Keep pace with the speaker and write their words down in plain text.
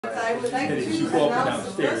I would like to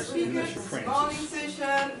announce the first speaker this morning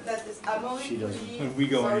session, that is Amaury Pouly. When we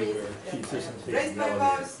go anywhere, raised my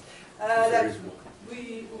voice, that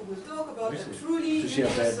we will talk about a truly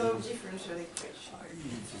universal differential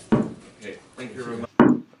equation. Okay, thank you very much.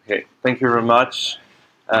 Okay, thank you very much.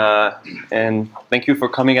 And thank you for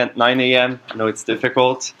coming at 9 a.m. I know it's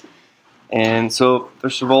difficult. And so,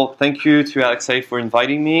 first of all, thank you to Alexei for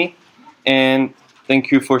inviting me. And thank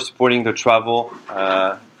you for supporting the travel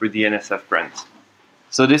for the NSF grant.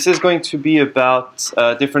 So this is going to be about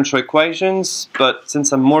differential equations, but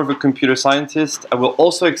since I'm more of a computer scientist, I will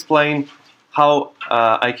also explain how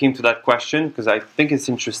I came to that question, because I think it's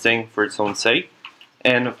interesting for its own sake.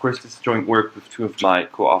 And of course, this is joint work with two of my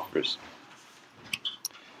co-authors.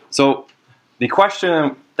 So the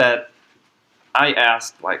question that I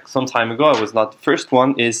asked like some time ago, I was not the first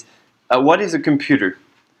one, is what is a computer?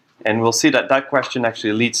 And we'll see that that question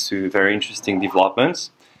actually leads to very interesting developments.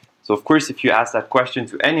 So of course, if you ask that question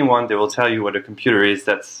to anyone, they will tell you what a computer is.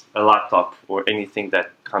 That's a laptop or anything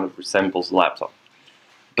that kind of resembles a laptop.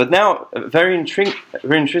 But now, a very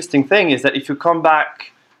interesting thing is that if you come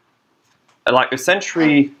back like a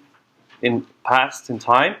century in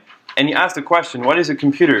time, and you ask the question, what is a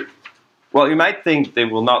computer? Well, you might think they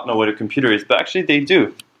will not know what a computer is, but actually they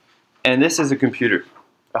do. And this is a computer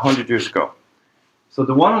 100 years ago. So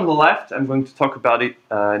the one on the left, I'm going to talk about it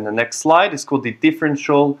in the next slide. It's called the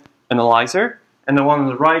differential analyzer. And the one on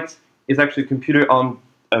the right is actually a computer on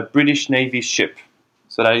a British Navy ship.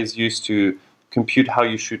 So that is used to compute how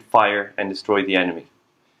you should fire and destroy the enemy.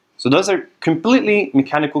 So those are completely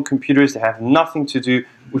mechanical computers. They have nothing to do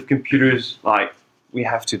with computers like we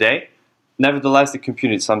have today. Nevertheless, they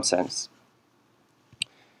compute in some sense.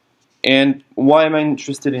 And why am I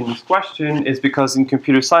interested in this question is because in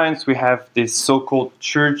computer science we have this so-called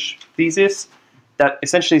Church thesis that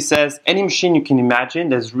essentially says any machine you can imagine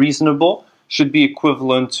that's reasonable should be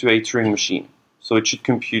equivalent to a Turing machine. So it should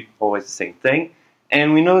compute always the same thing.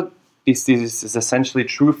 And we know this thesis is essentially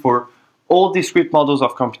true for all discrete models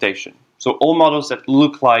of computation. So all models that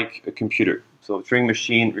look like a computer. So Turing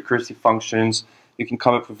machine, recursive functions, you can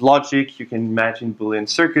come up with logic, you can imagine Boolean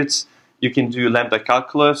circuits, you can do lambda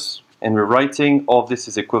calculus, and rewriting, all of this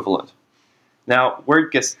is equivalent. Now, where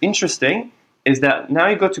it gets interesting is that now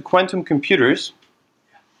you go to quantum computers,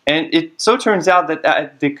 and it so turns out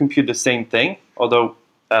that they compute the same thing, although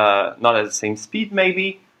not at the same speed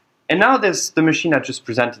maybe. And now there's the machine I just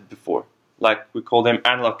presented before, like we call them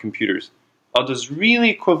analog computers. Are those really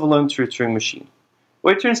equivalent to a Turing machine?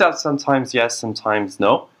 Well, it turns out sometimes yes, sometimes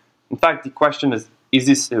no. In fact, the question is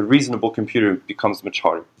this a reasonable computer becomes much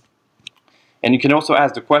harder. And you can also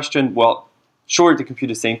ask the question, well, sure, they compute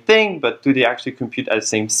the same thing, but do they actually compute at the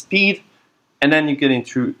same speed? And then you get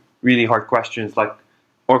into really hard questions like,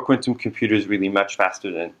 are quantum computers really much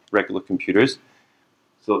faster than regular computers?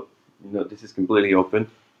 So, you know, this is completely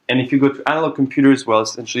open. And if you go to analog computers, well,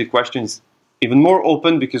 essentially the question is even more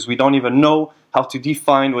open because we don't even know how to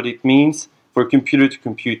define what it means for a computer to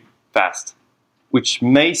compute fast, which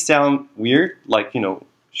may sound weird, like, you know,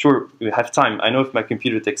 sure, we have time. I know if my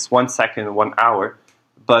computer takes 1 second or 1 hour,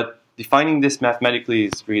 but defining this mathematically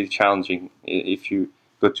is really challenging if you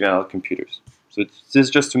go to analog computers. So this is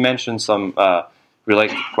just to mention some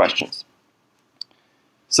related questions.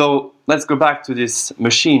 So let's go back to this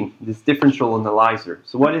machine, this differential analyzer.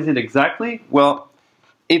 So what is it exactly? Well,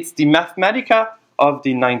 it's the Mathematica of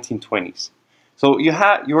the 1920s. So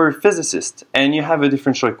you're a physicist and you have a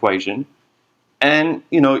differential equation, and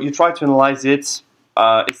you know you try to analyze it.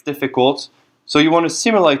 It's difficult, so you want to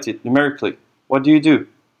simulate it numerically. What do?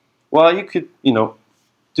 Well, you could, you know,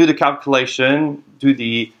 do the calculation, do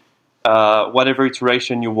the whatever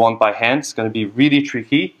iteration you want by hand. It's going to be really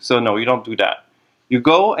tricky, so no, you don't do that. You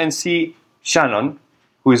go and see Shannon,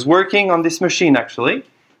 who is working on this machine actually,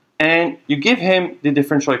 and you give him the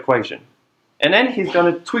differential equation. And then he's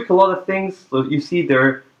going to tweak a lot of things. So you see there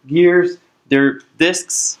are gears, there are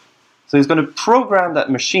disks. So he's going to program that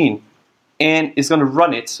machine and it's going to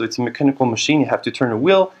run it. So it's a mechanical machine. You have to turn a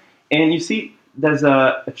wheel. And you see there's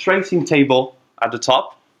a tracing table at the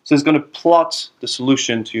top. So it's going to plot the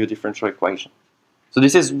solution to your differential equation. So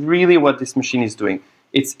this is really what this machine is doing.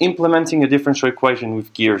 It's implementing a differential equation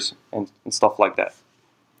with gears and stuff like that.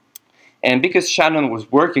 And because Shannon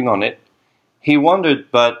was working on it, he wondered,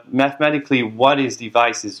 but mathematically, what his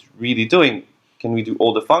device is really doing? Can we do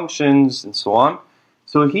all the functions and so on?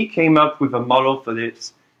 So he came up with a model for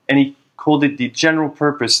this, and he called it the general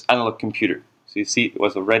purpose analog computer. So you see, it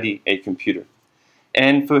was already a computer.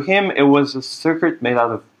 And for him, it was a circuit made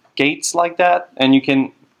out of gates like that, and you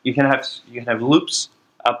can have loops.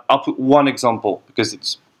 I'll put one example because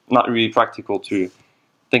it's not really practical to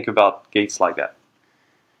think about gates like that.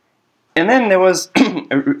 And then there was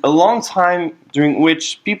a long time during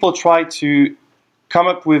which people tried to come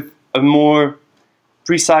up with a more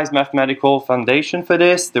precise mathematical foundation for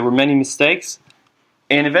this. There were many mistakes.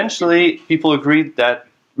 And eventually, people agreed that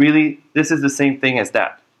really this is the same thing as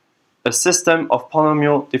that. A system of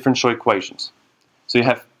polynomial differential equations. So you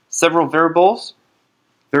have several variables.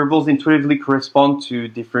 Variables intuitively correspond to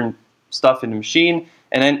different stuff in the machine.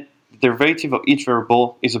 And then the derivative of each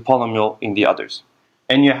variable is a polynomial in the others.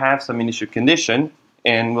 And you have some initial condition.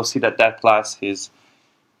 And we'll see that that class is,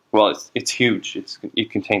 well, it's huge. It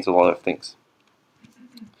contains a lot of things.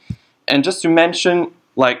 And just to mention,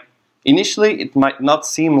 like, initially it might not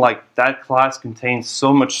seem like that class contains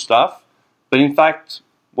so much stuff, but in fact,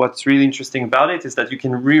 what's really interesting about it is that you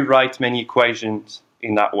can rewrite many equations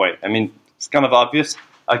in that way. I mean, it's kind of obvious.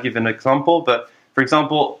 I'll give an example, but for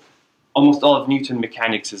example, almost all of Newton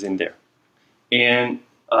mechanics is in there. And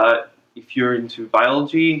if you're into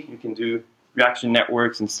biology, you can do reaction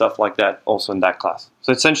networks and stuff like that also in that class.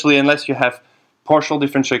 So essentially, unless you have partial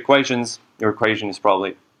differential equations, your equation is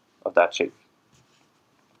probably of that shape.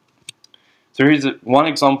 So here's one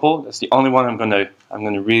example. That's the only one I'm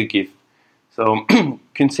gonna really give. So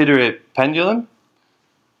consider a pendulum.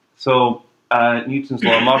 So Newton's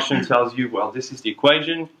law of motion tells you, well, this is the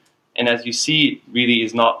equation, and as you see, it really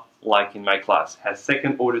is not like in my class. It has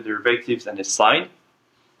second order derivatives and a sign,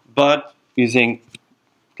 but using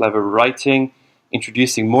clever writing,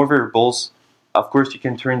 introducing more variables, of course you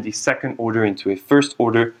can turn the second order into a first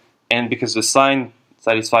order, and because the sign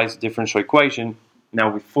satisfies the differential equation,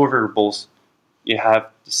 now with 4 variables, you have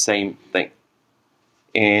the same thing.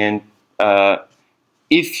 And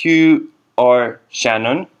if you are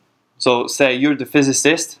Shannon, so say you're the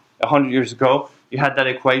physicist, 100 years ago, you had that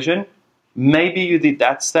equation, maybe you did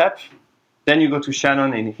that step, then you go to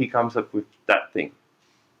Shannon and he comes up with that thing.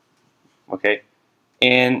 Okay?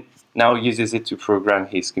 And now he uses it to program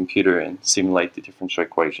his computer and simulate the differential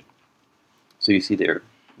equation. So you see there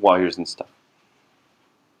wires and stuff.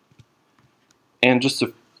 And just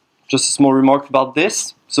a small remark about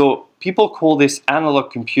this. So people call this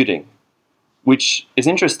analog computing, which is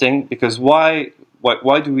interesting because why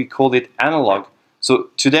do we call it analog? So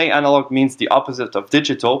today analog means the opposite of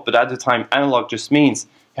digital, but at the time analog just means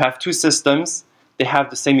you have 2 systems, they have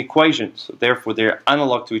the same equation, so therefore they're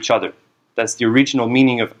analog to each other. That's the original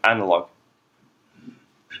meaning of analog.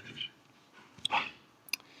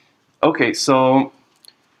 Okay, so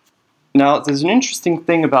now there's an interesting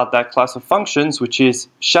thing about that class of functions, which is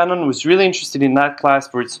Shannon was really interested in that class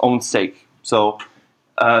for its own sake. So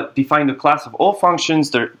define the class of all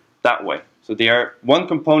functions that way. So they are one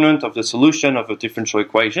component of the solution of a differential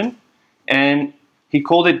equation, and he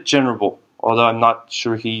called it generable, although I'm not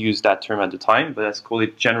sure he used that term at the time, but let's call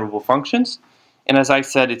it generable functions. And as I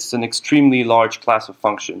said, it's an extremely large class of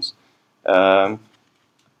functions. I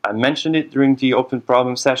mentioned it during the open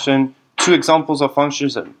problem session. 2 examples of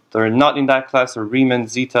functions that are not in that class are Riemann,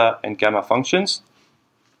 zeta, and gamma functions.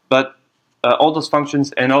 But all those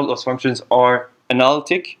functions are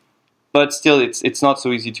analytic, but still it's not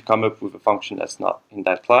so easy to come up with a function that's not in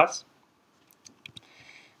that class.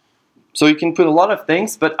 So you can put a lot of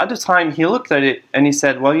things, but at the time he looked at it and he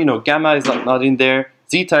said, well, you know, gamma is not in there,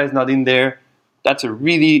 zeta is not in there. That's a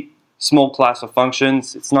really small class of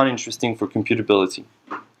functions. It's not interesting for computability.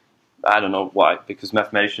 I don't know why, because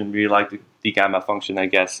mathematicians really like the gamma function, I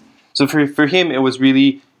guess. So for him, it was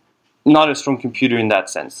really not a strong computer in that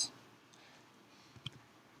sense.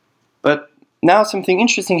 But now something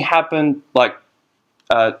interesting happened, like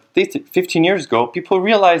 15 years ago. People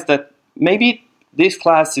realized that maybe this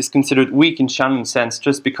class is considered weak in Shannon's sense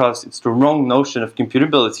just because it's the wrong notion of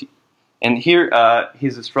computability. And here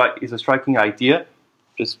is a striking idea.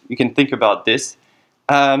 Just you can think about this.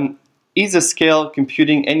 Is a scale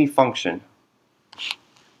computing any function?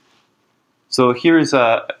 So here is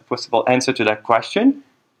a possible answer to that question.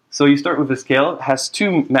 So you start with a scale. It has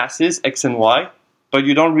 2 masses, x and y, but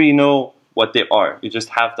you don't really know what they are. You just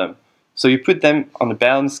have them. So you put them on a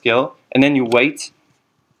balanced scale, and then you wait.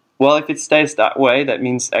 Well, if it stays that way, that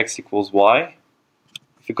means x equals y.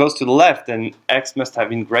 If it goes to the left, then x must have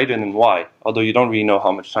been greater than y, although you don't really know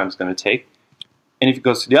how much time it's going to take. And if it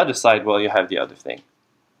goes to the other side, well, you have the other thing.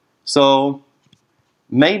 So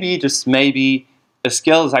maybe, just maybe, a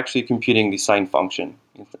scale is actually computing the sine function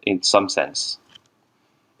in some sense.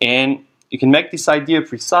 And you can make this idea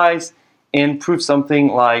precise and prove something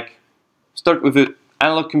like start with an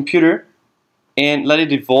analog computer and let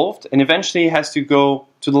it evolve, and eventually it has to go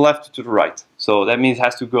to the left or to the right. So that means it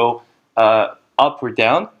has to go up or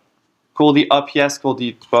down. Call the up yes, call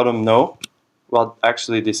the bottom no. Well,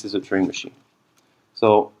 actually this is a Turing machine.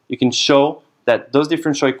 So you can show that those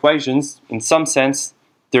differential equations, in some sense,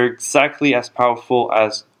 they're exactly as powerful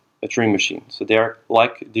as a Turing machine. So they're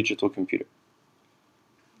like a digital computer.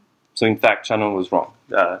 So in fact, Shannon was wrong.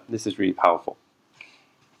 This is really powerful.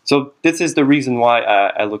 So this is the reason why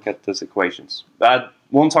I look at those equations. I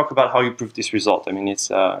won't talk about how you prove this result. I mean, it's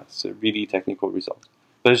a really technical result.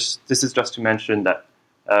 But this is just to mention that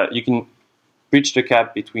you can bridge the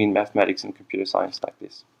gap between mathematics and computer science like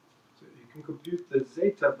this. So you can compute the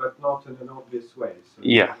zeta, but not in an obvious way. So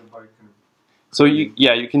yeah. So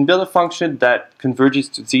you can build a function that converges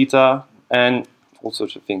to zeta and all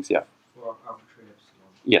sorts of things, yeah. For arbitrary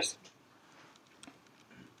epsilon. Yes.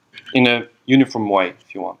 In a uniform way,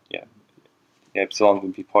 if you want, yeah. The epsilon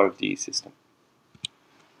would be part of the system.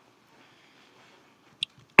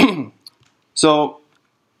 So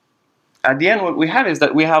at the end, what we have is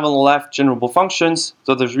that we have on the left generable functions.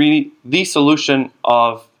 So there's really the solution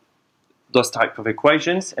of those type of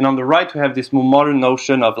equations. And on the right, we have this more modern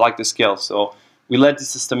notion of like the scale. So we let the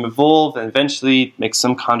system evolve and eventually make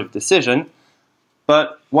some kind of decision.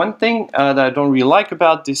 But one thing that I don't really like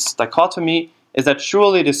about this dichotomy is that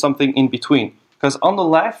surely there's something in between. Because on the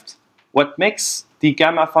left, what makes the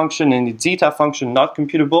gamma function and the zeta function not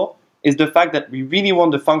computable is the fact that we really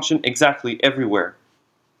want the function exactly everywhere.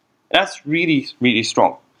 And that's really, really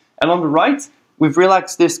strong. And on the right, we've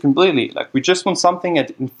relaxed this completely. Like we just want something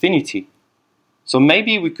at infinity. So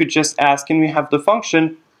maybe we could just ask, can we have the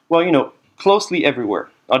function, well, you know, closely everywhere,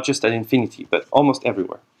 not just at infinity, but almost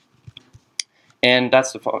everywhere. And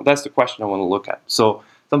that's the question I want to look at. So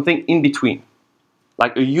something in between,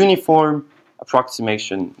 like a uniform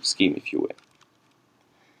approximation scheme, if you will.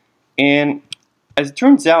 And as it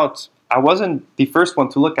turns out, I wasn't the first one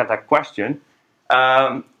to look at that question.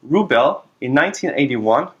 Rubel, in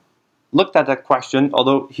 1981, looked at that question,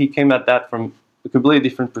 although he came at that from a completely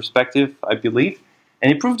different perspective, I believe,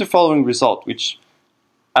 and he proved the following result, which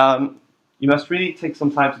you must really take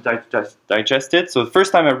some time to digest it. So the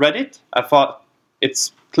first time I read it, I thought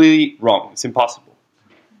it's clearly wrong. It's impossible.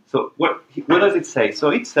 So what does it say? So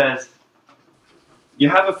it says you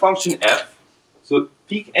have a function f. So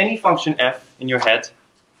pick any function f in your head.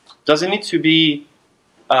 Doesn't need to be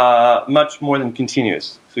much more than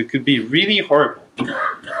continuous. So it could be really horrible.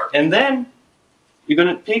 And then you're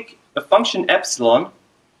going to pick a function epsilon.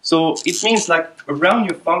 So it means like around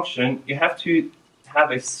your function, you have to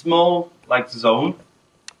have a small like zone.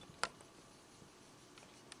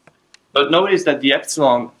 But notice that the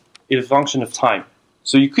epsilon is a function of time.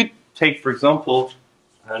 So you could take, for example,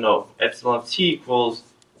 I don't know, epsilon of t equals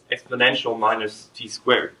exponential minus t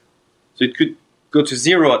squared. So it could go to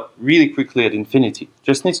 0 really quickly at infinity.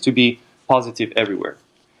 Just needs to be positive everywhere.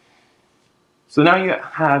 So now you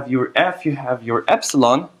have your f, you have your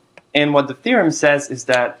epsilon, and what the theorem says is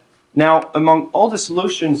that now among all the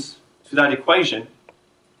solutions to that equation,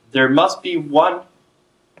 there must be one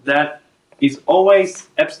that is always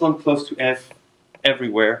epsilon close to f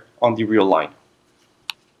everywhere on the real line.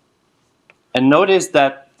 And notice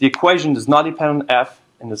that the equation does not depend on f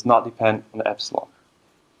and does not depend on epsilon.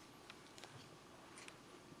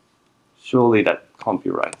 Surely that can't be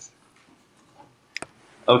right.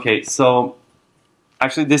 Okay, so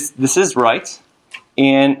actually this is right,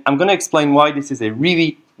 and I'm going to explain why this is a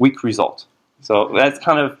really weak result. So that's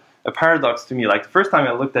kind of a paradox to me. Like the first time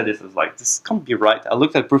I looked at this, I was like, this can't be right. I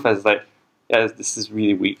looked at proof, I was like, yeah, this is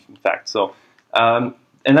really weak, in fact. So, and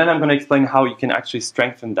then I'm going to explain how you can actually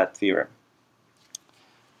strengthen that theorem.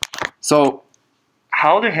 So,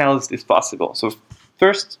 how the hell is this possible? So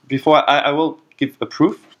first, before I will give a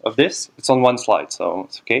proof of this, it's on one slide, so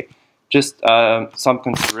it's okay. Just some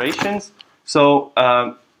considerations. So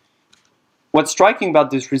what's striking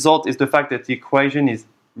about this result is the fact that the equation is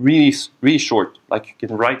really, really short. Like you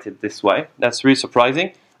can write it this way. That's really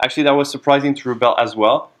surprising. Actually, that was surprising to Rubel as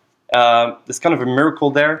well. There's kind of a miracle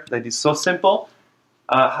there that is so simple.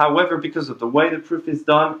 However, because of the way the proof is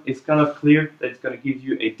done, it's kind of clear that it's going to give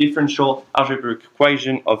you a differential algebraic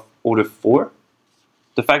equation of order 4.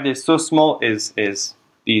 The fact that it's so small is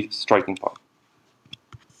the striking part.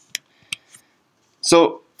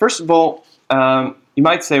 So, first of all, you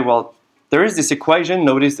might say, well, there is this equation.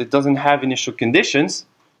 Notice it doesn't have initial conditions.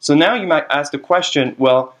 So now you might ask the question,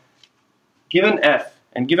 well, given f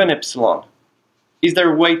and given epsilon, is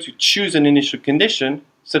there a way to choose an initial condition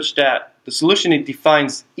such that the solution it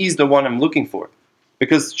defines is the one I'm looking for?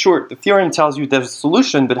 Because sure, the theorem tells you there's a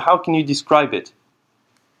solution, but how can you describe it?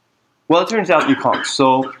 Well, it turns out you can't.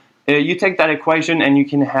 So you take that equation and you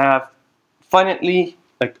can have finitely,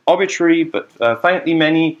 like arbitrary, but finitely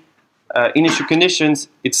many initial conditions.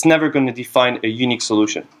 It's never going to define a unique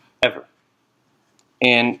solution, ever.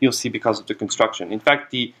 and you'll see because of the construction. In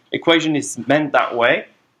fact, the equation is meant that way.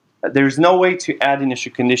 There's no way to add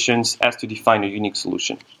initial conditions as to define a unique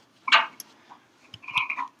solution.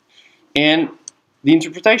 And the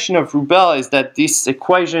interpretation of Rubel is that this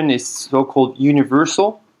equation is so-called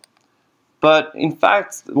universal. But in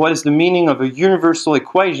fact, what is the meaning of a universal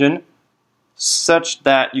equation such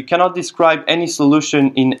that you cannot describe any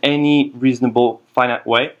solution in any reasonable finite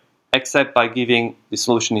way except by giving the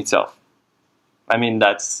solution itself? I mean,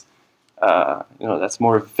 that's that's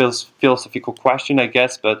more of a philosophical question, I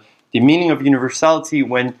guess, but the meaning of universality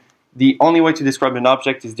when the only way to describe an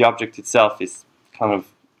object is the object itself is kind of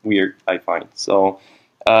weird, I find. So,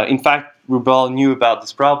 in fact, Rubel knew about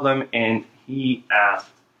this problem and he asked,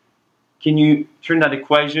 can you turn that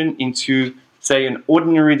equation into, say, an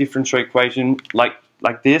ordinary differential equation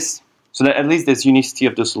like this, so that at least there's unicity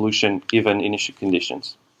of the solution given initial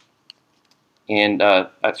conditions? And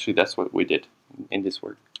actually, that's what we did in this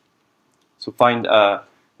work. So find an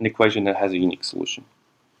equation that has a unique solution.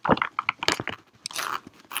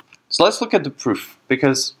 So let's look at the proof,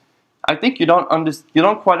 because I think you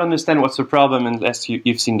don't quite understand what's the problem unless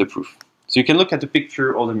you've seen the proof. So you can look at the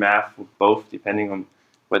picture or the math, or both, depending on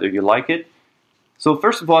whether you like it. So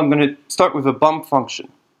first of all, I'm going to start with a bump function.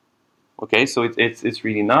 Okay, so it's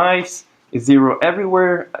really nice. It's 0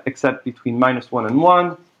 everywhere except between -1 and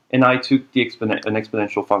 1, and I took the an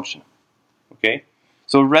exponential function. Okay,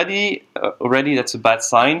 so already that's a bad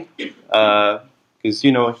sign, because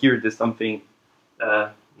here there's something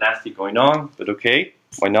nasty going on. But okay,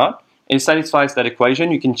 why not? And it satisfies that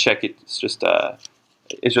equation. You can check it. It's just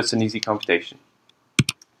an easy computation.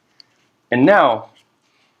 And now,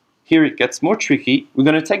 here it gets more tricky. We're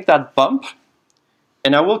going to take that bump,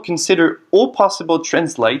 and I will consider all possible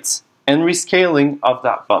translates and rescaling of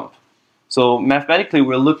that bump. So mathematically,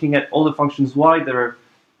 we're looking at all the functions y that are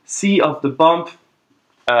c of the bump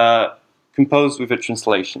composed with a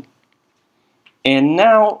translation. And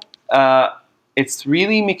now it's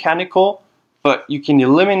really mechanical, but you can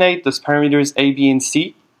eliminate those parameters a, b, and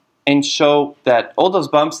c and show that all those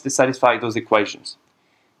bumps, they satisfy those equations.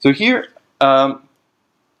 So here,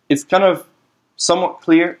 it's kind of somewhat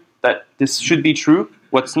clear that this should be true.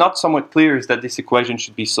 What's not somewhat clear is that this equation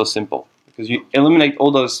should be so simple, because you eliminate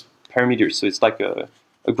all those parameters, so it's like a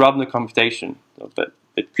Grobner computation. But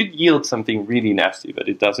it could yield something really nasty, but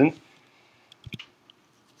it doesn't.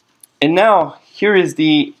 And now, here is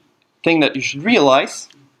the thing that you should realize.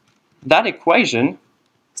 That equation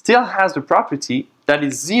still has the property that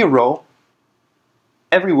is 0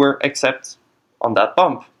 everywhere except on that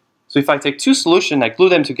bump. So if I take two solutions, I glue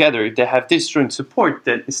them together, if they have disjoint support,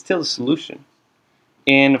 then it's still a solution.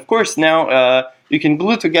 And of course now you can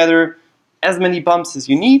glue together as many bumps as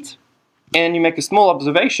you need, and you make a small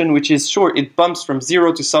observation, which is, sure, it bumps from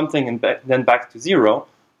 0 to something and then back to 0.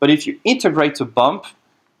 But if you integrate a bump,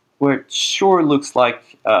 where it sure looks like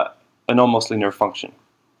an almost linear function.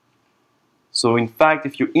 So in fact,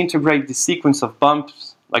 if you integrate the sequence of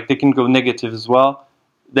bumps, like they can go negative as well,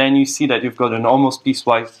 then you see that you've got an almost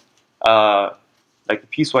piecewise, like a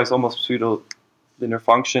piecewise almost pseudo-linear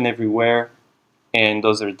function everywhere, and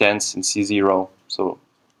those are dense in C0, so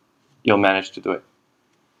you'll manage to do it.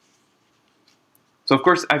 So of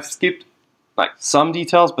course, I've skipped like some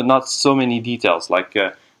details, but not so many details. Like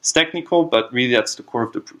it's technical, but really that's the core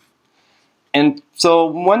of the proof. And so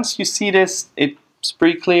once you see this, it's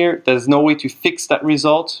pretty clear. There's no way to fix that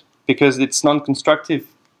result because it's non-constructive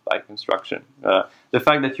by construction. The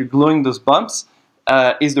fact that you're gluing those bumps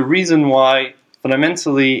is the reason why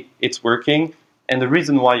fundamentally it's working, and the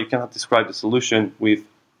reason why you cannot describe the solution with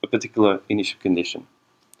a particular initial condition.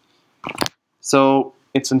 So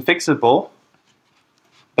it's unfixable,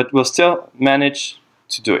 but we'll still manage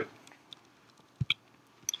to do it.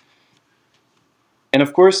 And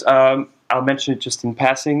of course, I'll mention it just in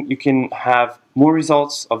passing, you can have more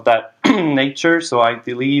results of that nature. So I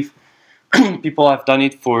believe people have done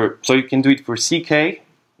it for, so you can do it for CK,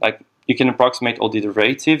 like you can approximate all the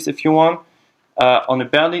derivatives if you want. On a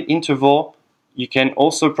bounded interval, you can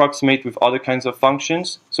also approximate with other kinds of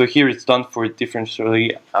functions. So here it's done for a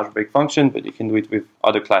differentially algebraic function, but you can do it with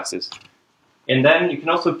other classes. And then you can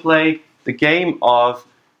also play the game of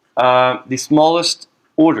the smallest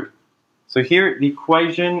order. So here the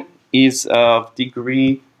equation is of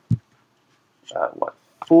degree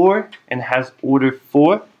 4 and has order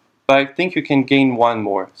 4, but I think you can gain one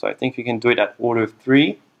more. So I think you can do it at order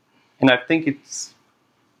 3, and I think it's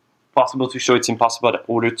possible to show it's impossible at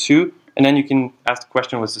order 2, and then you can ask the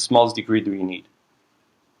question, what's the smallest degree do you need?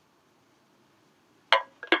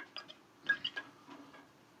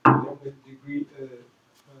 With degree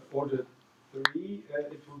order 3,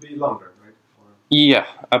 it will be longer, right? Or Yeah,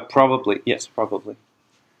 probably. Yes, probably.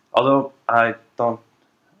 Although I don't...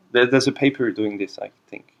 There's a paper doing this, I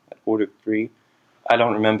think, at order 3. I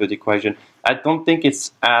don't remember the equation. I don't think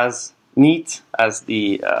it's as neat as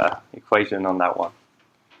the equation on that one.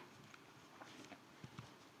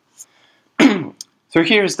 So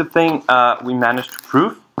here's the thing we managed to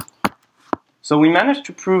prove. So we managed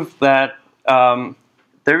to prove that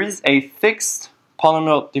there is a fixed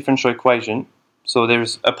polynomial differential equation. So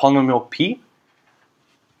there's a polynomial p.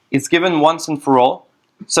 It's given once and for all,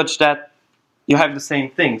 such that you have the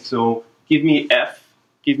same thing. So give me f,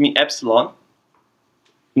 give me epsilon.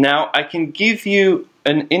 Now I can give you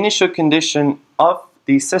an initial condition of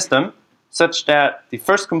the system such that the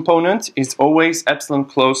first component is always epsilon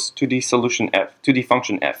close to the solution f, to the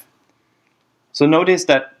function f. So notice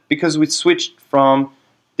that because we switched from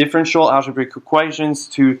differential algebraic equations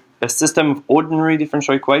to a system of ordinary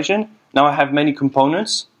differential equation, now I have many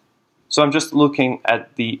components. So I'm just looking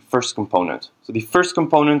at the first component. So the first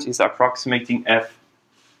component is approximating f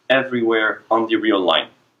everywhere on the real line.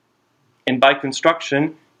 And by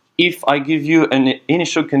construction, if I give you an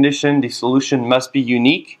initial condition, the solution must be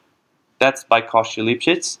unique. That's by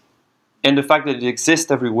Cauchy-Lipschitz. And the fact that it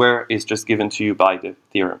exists everywhere is just given to you by the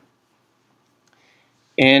theorem.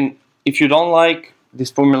 And if you don't like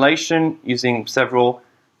this formulation using several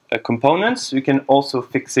components, you can also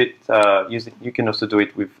fix it you can also do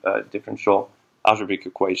it with a differential algebraic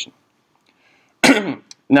equation.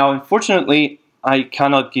 Now, unfortunately, I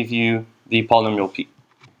cannot give you the polynomial p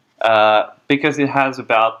because it has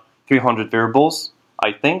about 300 variables,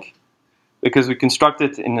 I think, because we construct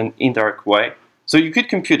it in an indirect way. So you could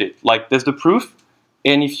compute it. Like, there's the proof,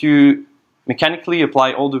 and if you mechanically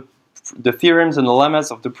apply all the theorems and the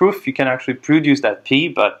lemmas of the proof, you can actually produce that p,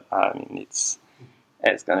 but I mean, it's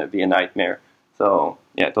going to be a nightmare. So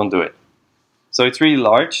yeah, don't do it. So it's really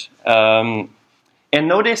large. And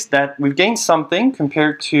notice that we've gained something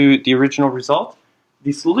compared to the original result.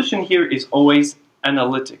 The solution here is always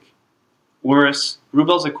analytic, whereas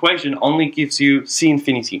Rubel's equation only gives you C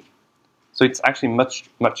infinity. So it's actually much,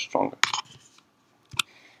 much stronger.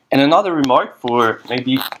 And another remark for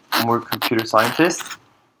maybe more computer scientists,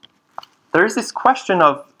 there is this question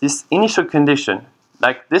of this initial condition.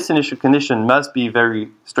 Like, this initial condition must be very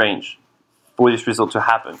strange for this result to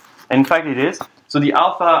happen. And in fact, it is. So the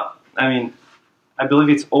alpha, I mean, I believe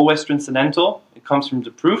it's always transcendental. It comes from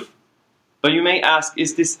the proof. But you may ask,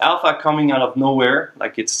 is this alpha coming out of nowhere,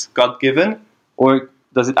 like it's God-given, or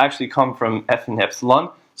does it actually come from f and epsilon?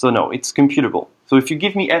 So no, it's computable. So if you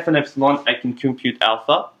give me f and epsilon, I can compute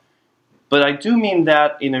alpha. But I do mean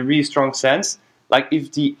that in a really strong sense. Like,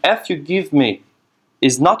 if the f you give me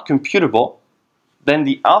is not computable, then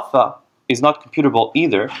the alpha is not computable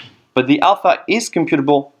either, but the alpha is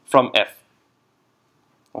computable from f.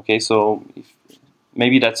 Okay, so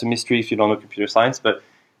maybe that's a mystery if you don't know computer science, but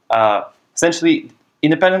essentially,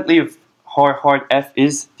 independently of how hard f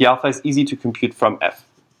is, the alpha is easy to compute from f.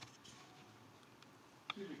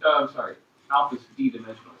 I'm sorry, alpha is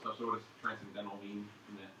d-dimensional, so what does transcendental mean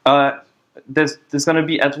in that? There's going to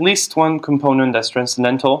be at least one component that's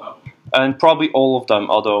transcendental, and probably all of them,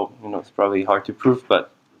 although it's probably hard to prove,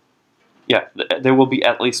 but yeah, there will be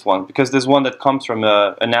at least one, because there's one that comes from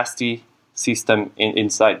a nasty system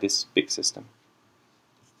inside this big system.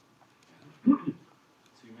 So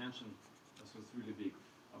you mentioned this was really big.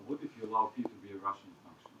 What if you allow p to be a Russian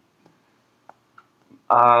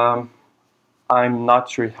function? I'm not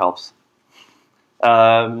sure it helps.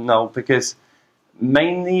 No, because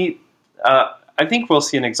mainly, I think we'll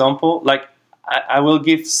see an example. Like, I will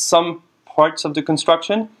give some parts of the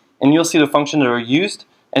construction, and you'll see the functions that are used,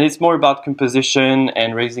 and it's more about composition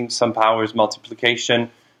and raising some powers, multiplication.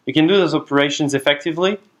 We can do those operations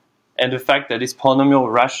effectively, and the fact that it's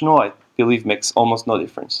polynomial rational, I believe, makes almost no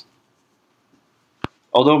difference.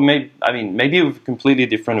 Although, maybe with a completely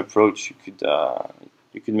different approach,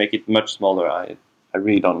 you could make it much smaller. I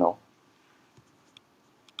really don't know.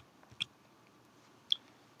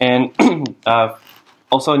 And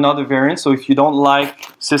also another variant, so if you don't like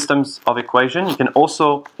systems of equation, you can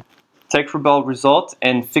also take Rubel result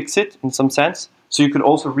and fix it in some sense. So you could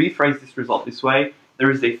also rephrase this result this way. There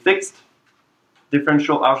is a fixed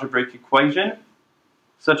differential algebraic equation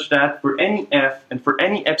such that for any f and for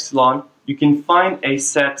any epsilon, you can find a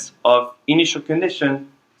set of initial conditions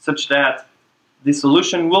such that the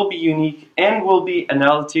solution will be unique and will be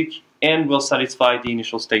analytic and will satisfy the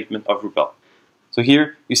initial statement of Rubel. So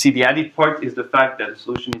here, you see the added part is the fact that the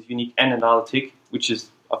solution is unique and analytic, which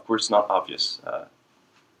is, of course, not obvious.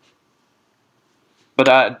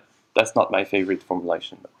 But that's not my favorite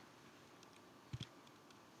formulation.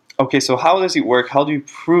 Okay, so how does it work? How do you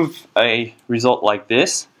prove a result like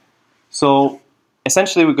this? So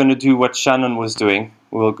essentially we're going to do what Shannon was doing.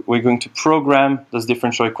 We're going to program those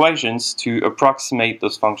differential equations to approximate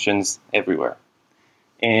those functions everywhere.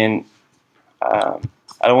 And I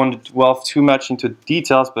don't want to delve too much into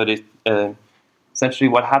details, but essentially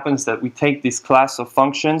what happens is that we take this class of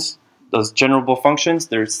functions, those generable functions,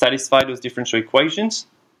 they satisfy those differential equations.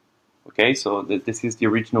 Okay, so this is the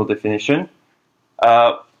original definition.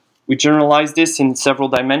 We generalize this in several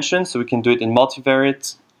dimensions, so we can do it in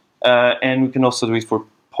multivariate, and we can also do it for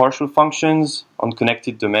partial functions on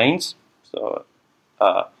connected domains, so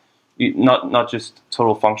not just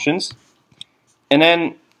total functions. And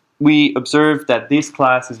then we observe that this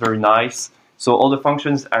class is very nice. So all the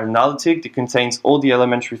functions are analytic. It contains all the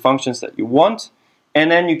elementary functions that you want, and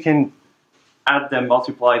then you can add them,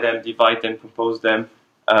 multiply them, divide them, compose them,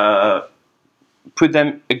 put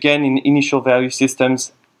them again in initial value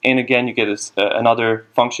systems, and again you get another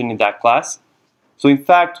function in that class. So in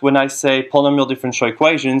fact, when I say polynomial differential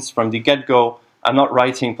equations from the get-go, I'm not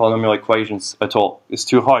writing polynomial equations at all. It's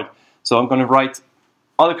too hard. So I'm going to write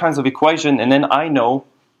other kinds of equations, and then I know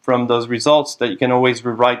from those results that you can always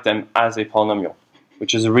rewrite them as a polynomial,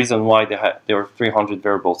 which is the reason why there are 300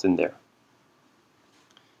 variables in there.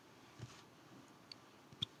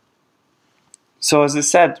 So as I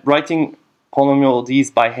said, writing polynomial these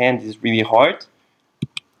by hand is really hard.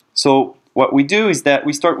 So what we do is that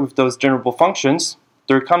we start with those generable functions.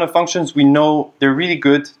 They're kind of functions we know they're really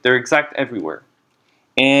good, they're exact everywhere.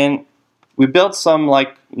 And we build some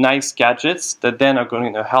like nice gadgets that then are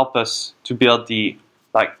going to help us to build the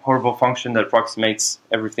like horrible function that approximates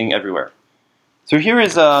everything everywhere. So here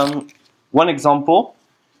is one example.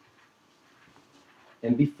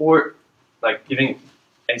 And before like giving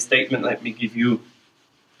a statement, let me give you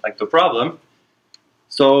like the problem.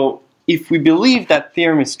 So if we believe that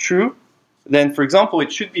theorem is true, then for example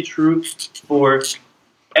it should be true for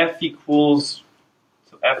f equals,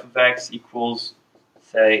 so f of x equals,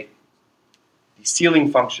 say, the ceiling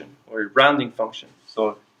function or a rounding function.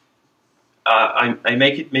 So I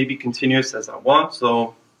make it maybe continuous as I want,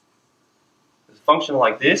 so a function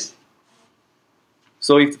like this.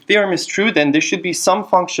 So if the theorem is true, then there should be some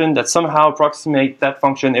function that somehow approximates that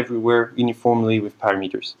function everywhere uniformly with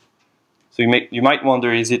parameters. So you might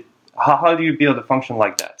wonder, is it how do you build a function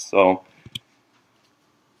like that? So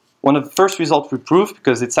one of the first results we prove,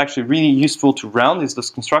 because it's actually really useful to round, is this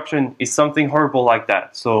construction is something horrible like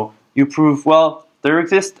that. So you prove, well, there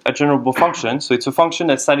exists a generable function, so it's a function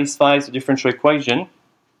that satisfies the differential equation.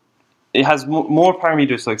 It has more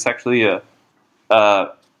parameters, so it's actually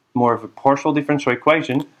more of a partial differential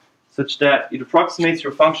equation, such that it approximates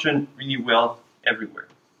your function really well everywhere.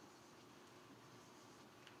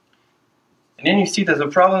 And then you see there's a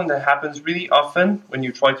problem that happens really often when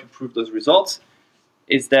you try to prove those results,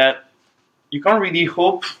 is that you can't really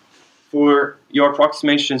hope for your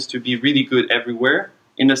approximations to be really good everywhere,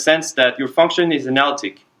 in the sense that your function is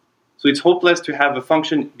analytic. So it's hopeless to have a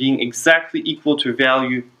function being exactly equal to a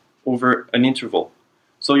value over an interval.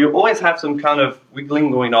 So you always have some kind of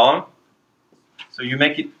wiggling going on. So you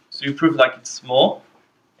make it, so you prove like it's small,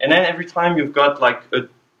 and then every time you've got like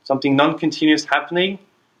something non-continuous happening,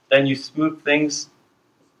 then you smooth things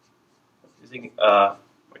using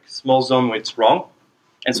like a small zone where it's wrong.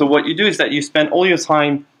 And so what you do is that you spend all your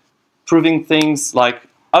time proving things like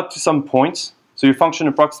up to some points. So your function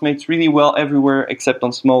approximates really well everywhere except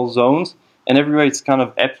on small zones, and everywhere it's kind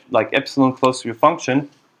of like epsilon close to your function.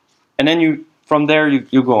 And then from there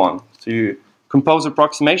you go on. So you compose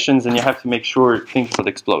approximations, and you have to make sure things don't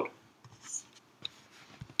explode.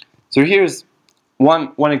 So here's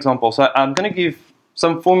one example. So I'm going to give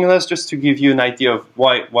some formulas just to give you an idea of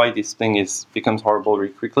why this thing becomes horrible very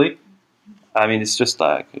quickly. I mean, it's just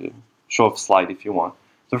like a show-off slide if you want.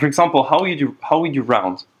 So for example, how would you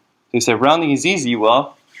round? So you say rounding is easy.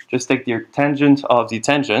 Well, just take the tangent of the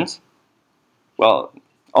tangent. Well,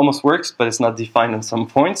 almost works, but it's not defined on some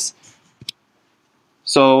points.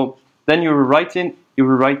 So then you rewrite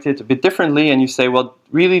it a bit differently, and you say, well,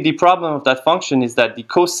 really the problem of that function is that the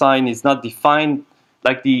cosine is not defined,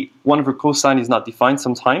 like the 1/4 cosine is not defined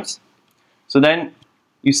sometimes. So then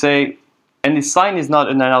you say, and the sine is not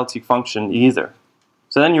an analytic function either.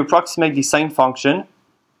 So then you approximate the sine function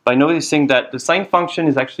by noticing that the sine function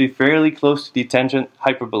is actually fairly close to the tangent,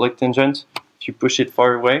 hyperbolic tangent, if you push it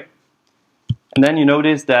far away. And then you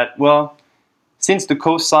notice that, well, since the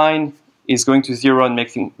cosine is going to 0 and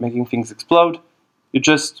making things explode, you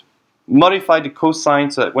just modify the cosine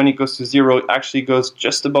so that when it goes to 0, it actually goes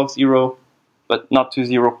just above 0, but not to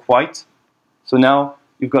 0 quite. So now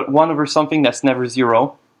you've got 1 over something that's never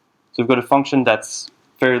 0. So you've got a function that's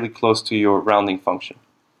fairly close to your rounding function.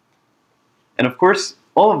 And of course,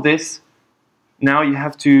 all of this, now you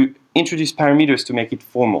have to introduce parameters to make it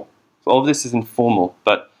formal. So all of this is informal,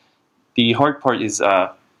 but the hard part is,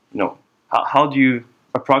 how do you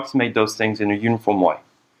approximate those things in a uniform way?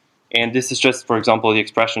 And this is just, for example, the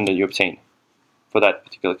expression that you obtain for that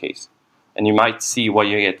particular case. And you might see why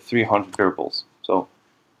you get 300 variables. So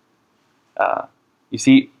you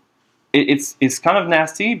see, it's kind of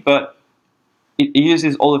nasty, but it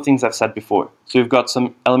uses all the things I've said before. So you've got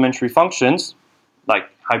some elementary functions, like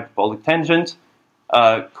hyperbolic tangent,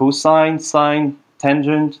 cosine, sine,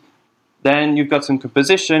 tangent. Then you've got some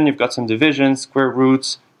composition, you've got some division, square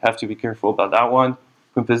roots. Have to be careful about that one.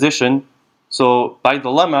 Composition. So by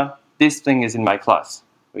dilemma, this thing is in my class.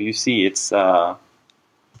 So you see, it's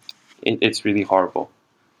really horrible.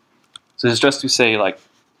 So it's just to say, like,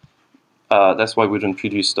 that's why we don't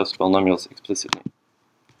produce those polynomials explicitly.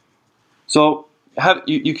 So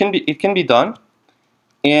it can be done,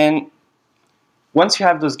 and once you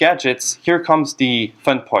have those gadgets, here comes the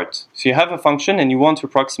fun part. So you have a function and you want to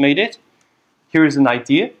approximate it. Here is an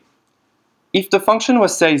idea. If the function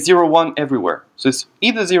was, say, 0, 1 everywhere, so it's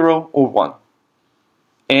either 0 or 1,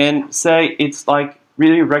 and say it's like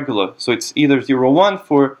really regular, so it's either 0, 1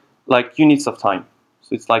 for like units of time,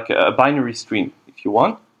 so it's like a binary stream if you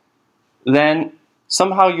want, then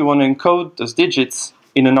somehow you want to encode those digits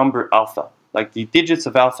in a number alpha. Like the digits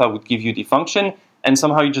of alpha would give you the function, and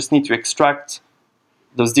somehow you just need to extract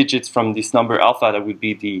those digits from this number alpha that would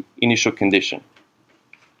be the initial condition.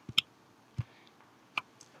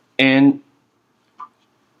 And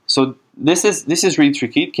so this is really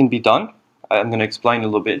tricky. It can be done. I'm going to explain a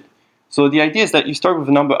little bit. So the idea is that you start with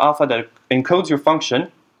a number alpha that encodes your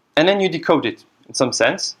function, and then you decode it in some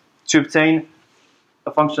sense to obtain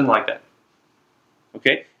a function like that.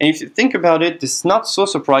 Okay? And if you think about it, this is not so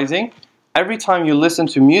surprising. Every time you listen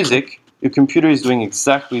to music, your computer is doing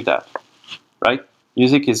exactly that, right?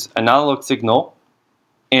 Music is an analog signal,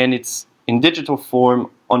 and it's in digital form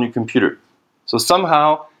on your computer. So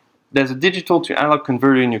somehow, there's a digital to analog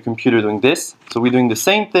converter in your computer doing this. So we're doing the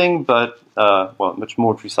same thing, but well, much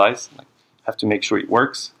more precise. I have to make sure it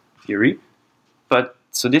works, theory. But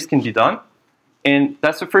so this can be done, and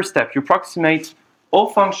that's the first step. You approximate all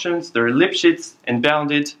functions that are Lipschitz and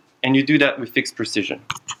bounded, and you do that with fixed precision.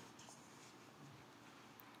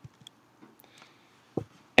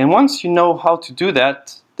 And once you know how to do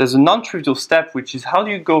that, there's a non-trivial step, which is how do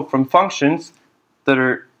you go from functions that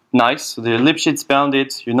are nice, so they're Lipschitz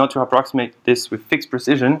bounded, you know to approximate this with fixed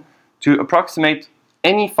precision, to approximate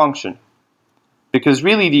any function. Because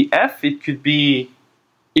really the f, it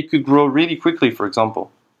could grow really quickly, for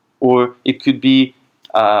example. Or it could be,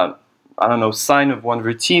 I don't know, sine of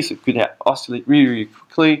 1/t, so it could oscillate really, really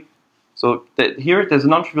quickly. So here there's a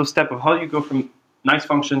non-trivial step of how you go from nice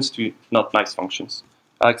functions to not nice functions.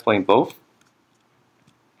 I'll explain both.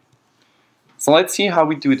 So let's see how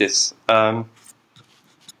we do this.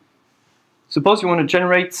 Suppose you want to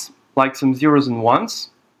generate like some zeros and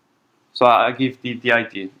ones. So I give the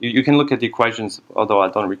idea. You can look at the equations, although I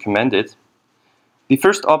don't recommend it. The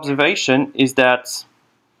first observation is that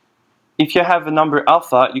if you have a number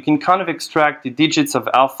alpha, you can kind of extract the digits of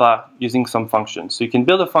alpha using some function. So you can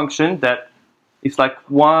build a function that is like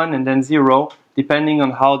 1 and then 0, depending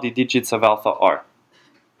on how the digits of alpha are.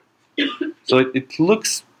 So it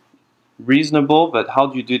looks reasonable, but how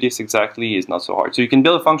do you do this exactly is not so hard. So you can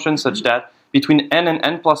build a function such that between n and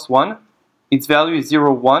n plus 1, its value is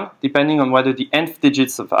 0, 1, depending on whether the nth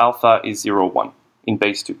digits of alpha is 0, 1 in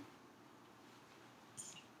base 2.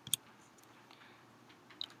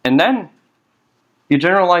 And then you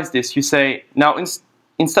generalize this. You say, now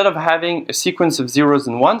instead of having a sequence of zeros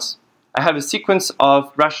and ones, I have a sequence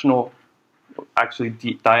of rational, actually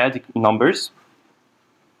dyadic numbers,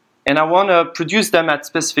 and I want to produce them at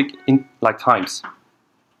specific times.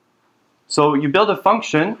 So you build a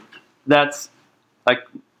function that's like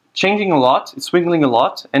changing a lot, it's wiggling a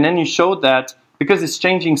lot, and then you show that because it's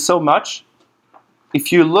changing so much,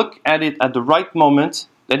 if you look at it at the right moment,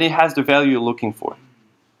 then it has the value you're looking for.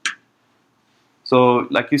 So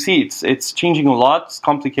like you see, it's changing a lot, it's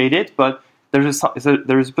complicated, but there's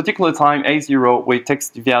a particular time A0 where it takes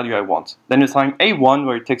the value I want. Then a time A1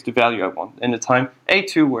 where it takes the value I want. And a time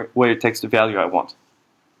A2 where it takes the value I want.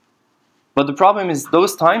 But the problem is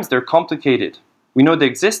those times, they're complicated. We know they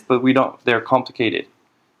exist, but we don't. They're complicated.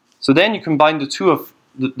 So then you combine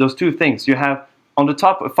those two things. You have on the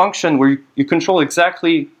top a function where you control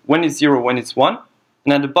exactly when it's 0, when it's 1.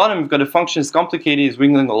 And at the bottom, you've got a function that's complicated, it's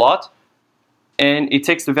wiggling a lot. And it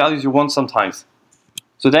takes the values you want sometimes.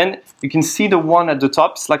 So then you can see the 1 at the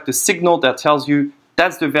top. It's like the signal that tells you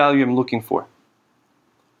that's the value I'm looking for.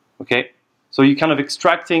 Okay, so you're kind of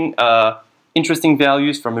extracting interesting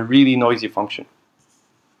values from a really noisy function.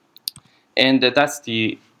 And that's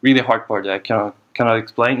the really hard part that I cannot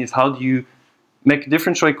explain, is how do you make a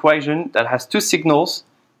differential equation that has two signals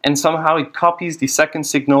and somehow it copies the second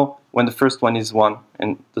signal when the first one is 1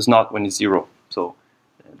 and does not when it's 0. So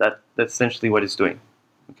that's essentially what it's doing.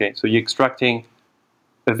 Okay, so you're extracting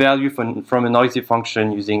a value from a noisy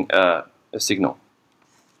function using a signal.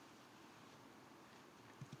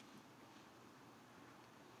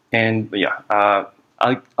 And yeah,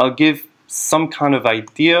 I'll give some kind of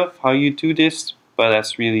idea of how you do this, but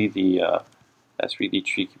that's really the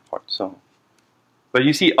tricky part. So, but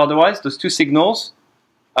you see, otherwise those two signals,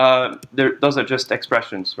 those are just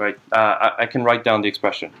expressions, right? I can write down the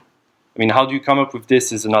expression. I mean, how do you come up with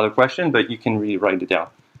this is another question, but you can really write it down.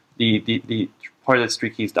 The part that's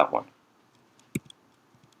tricky is that one.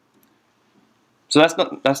 So that's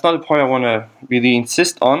not the part I want to really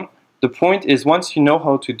insist on. The point is, once you know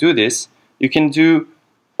how to do this, you can do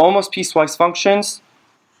almost piecewise functions,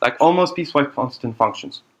 like almost piecewise constant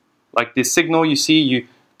functions. Like this signal you see, you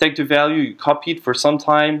take the value, you copy it for some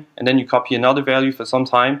time, and then you copy another value for some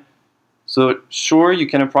time. So sure, you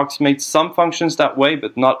can approximate some functions that way,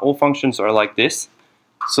 but not all functions are like this.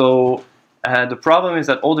 So the problem is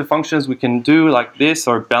that all the functions we can do like this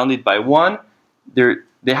are bounded by 1.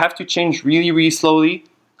 They have to change really, really slowly.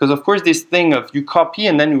 Because of course this thing of you copy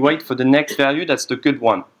and then you wait for the next value, that's the good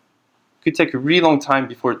one. It could take a really long time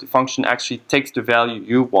before the function actually takes the value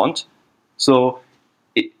you want. So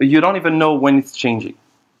you don't even know when it's changing.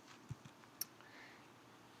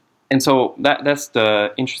 And so that's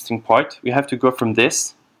the interesting part. We have to go from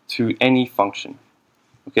this to any function.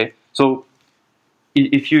 Okay, so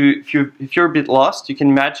if you're a bit lost, you can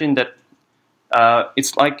imagine that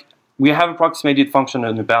it's like we have approximated function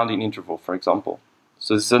on a bounding interval, for example.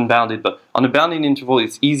 So it's unbounded, but on a bounding interval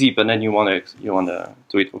it's easy, but then you want to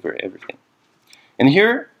do it over everything. And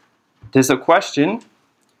here there's a question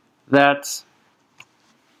that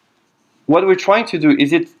what we're trying to do,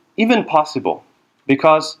 is it even possible?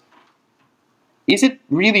 Because is it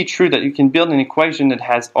really true that you can build an equation that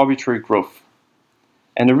has arbitrary growth?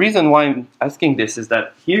 And the reason why I'm asking this is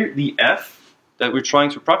that here the f that we're trying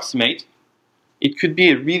to approximate, it could be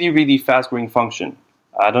a really, really fast growing function.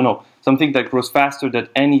 I don't know, something that grows faster than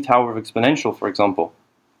any tower of exponential, for example.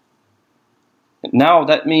 Now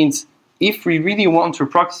that means if we really want to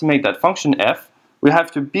approximate that function f, we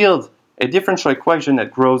have to build a differential equation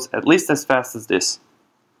that grows at least as fast as this.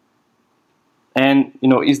 And, you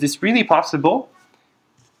know, is this really possible?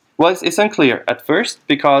 Well, it's unclear at first,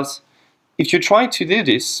 because if you try to do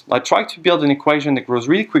this, like try to build an equation that grows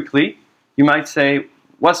really quickly, you might say,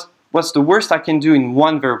 what's the worst I can do in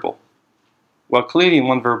one variable? Well, clearly in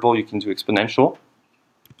one variable you can do exponential.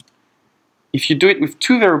 If you do it with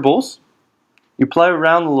two variables, you play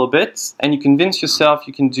around a little bit and you convince yourself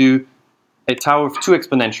you can do a tower of two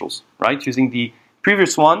exponentials, right? Using the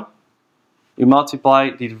previous one, you multiply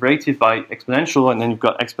the derivative by exponential and then you've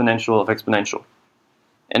got exponential of exponential.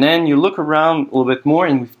 And then you look around a little bit more,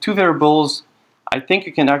 and with two variables, I think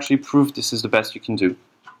you can actually prove this is the best you can do,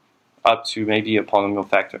 up to maybe a polynomial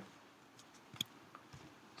factor.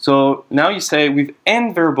 So now you say, with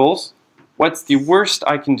n variables, what's the worst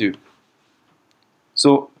I can do?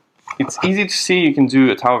 So it's easy to see you can do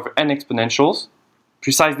a tower of n exponentials,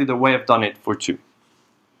 precisely the way I've done it for 2.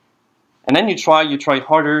 And then you try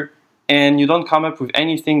harder, and you don't come up with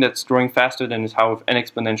anything that's growing faster than a tower of n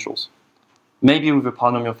exponentials. Maybe with a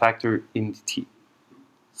polynomial factor in t.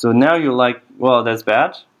 So now you're like, well, that's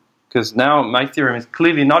bad, because now my theorem is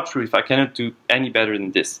clearly not true if I cannot do any better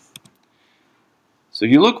than this. So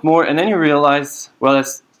you look more, and then you realize, well,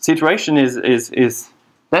 this situation is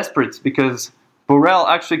desperate, because Borel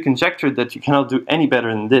actually conjectured that you cannot do any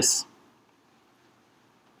better than this.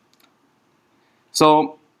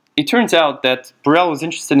 So it turns out that Borel was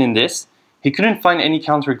interested in this. He couldn't find any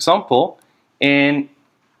counterexample, and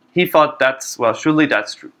he thought well, surely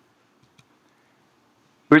that's true.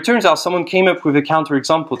 But it turns out someone came up with a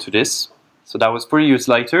counterexample to this. So that was 40 years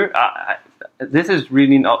later. This is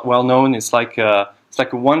really not well known. It's like a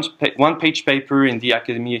one-page paper in the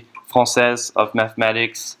Académie Française of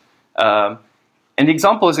Mathematics. And the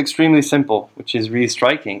example is extremely simple, which is really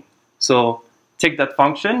striking. So take that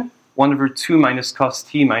function, 1/2 minus cos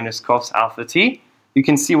t minus cos alpha t. You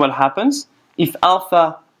can see what happens. If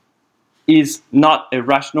alpha is not a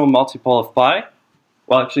rational multiple of pi,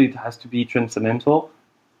 well, actually it has to be transcendental.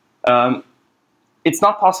 It's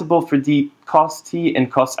not possible for the cos t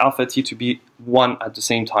and cos alpha t to be 1 at the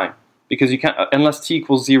same time, because you can't, unless t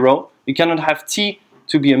equals 0, you cannot have t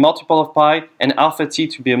to be a multiple of pi and alpha t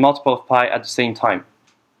to be a multiple of pi at the same time.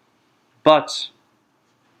 but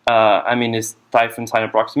I mean, it's Differential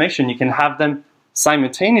approximation. You can have them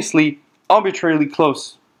simultaneously arbitrarily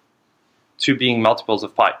close to being multiples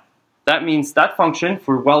of pi. That means that function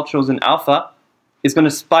for well-chosen alpha is going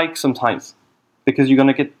to spike sometimes because you're going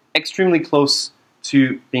to get extremely close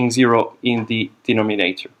to being 0 in the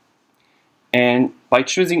denominator. And by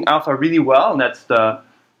choosing alpha really well, and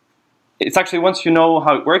it's actually, once you know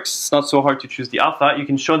how it works, it's not so hard to choose the alpha. You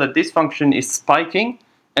can show that this function is spiking,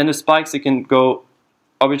 and the spikes, it can go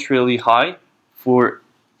arbitrarily high for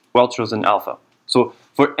well-chosen alpha. So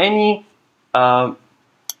for any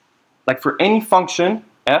for any function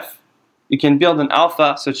f, you can build an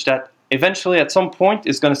alpha such that eventually at some point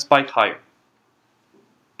it's going to spike higher.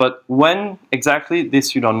 But when exactly,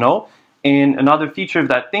 this you don't know. And another feature of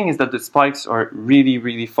that thing is that the spikes are really,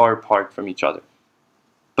 really far apart from each other.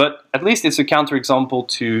 But at least it's a counterexample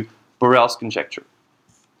to Borel's conjecture.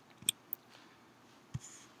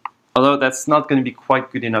 Although that's not going to be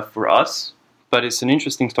quite good enough for us, but it's an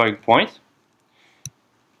interesting starting point.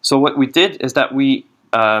 So what we did is that we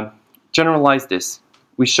generalized this.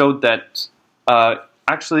 We showed that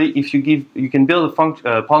actually, if you can build a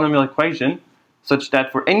polynomial equation such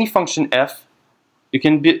that for any function f, you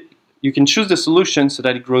can choose the solution so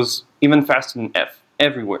that it grows even faster than f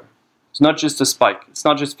everywhere. It's not just a spike. It's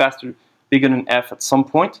not just bigger than f at some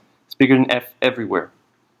point. It's bigger than f everywhere,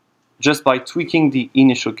 just by tweaking the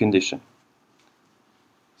initial condition.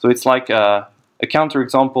 So it's like a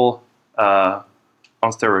counterexample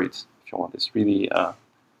on steroids, if you want. It's really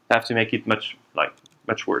have to make it much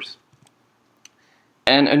worse.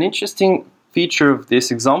 And an interesting feature of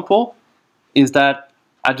this example is that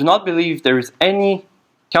I do not believe there is any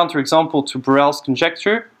counterexample to Borel's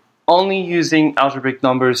conjecture only using algebraic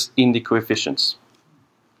numbers in the coefficients.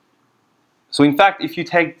 So in fact, if you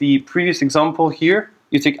take the previous example here,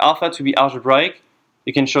 you take alpha to be algebraic,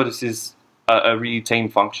 you can show this is a really tame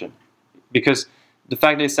function. Because the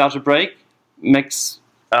fact that it's algebraic makes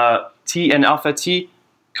t and alpha t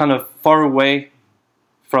kind of far away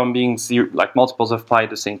from being multiples of pi at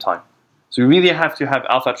the same time. So you really have to have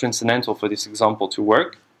alpha transcendental for this example to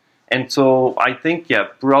work. And so I think, yeah,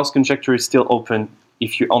 Borel's conjecture is still open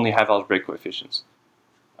if you only have algebraic coefficients.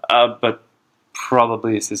 But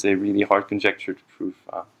probably this is a really hard conjecture to prove.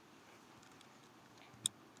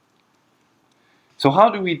 So how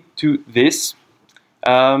do we do this?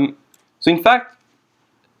 So in fact,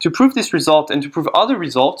 to prove this result and to prove other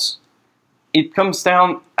results, it comes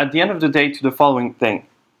down at the end of the day to the following thing.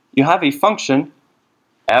 You have a function,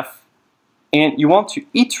 f, and you want to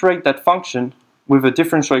iterate that function with a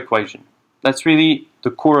differential equation. That's really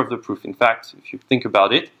the core of the proof, in fact, if you think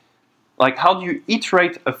about it. Like, how do you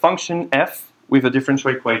iterate a function f with a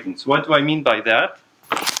differential equation? So what do I mean by that?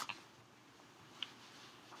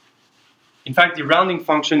 In fact, the rounding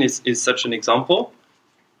function is such an example.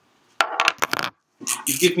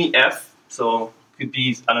 You give me f, so it could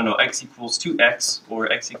be, I don't know, x equals 2x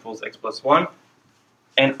or x equals x plus 1.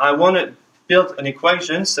 And I want to build an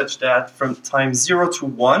equation such that from time 0 to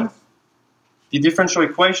 1, the differential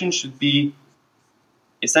equation should be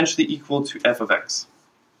essentially equal to f of x.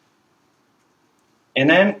 And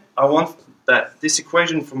then I want that this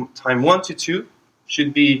equation from time 1 to 2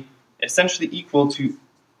 should be essentially equal to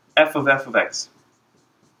f of x.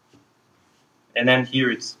 And then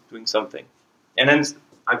here it's doing something. And then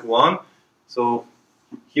I go on. So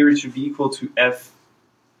here it should be equal to f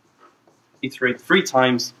iterate 3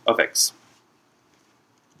 times of x.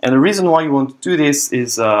 And the reason why you want to do this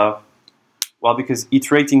is, well, because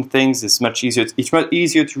iterating things is much easier. It's much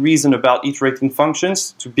easier to reason about iterating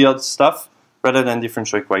functions, to build stuff, rather than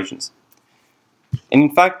differential equations. And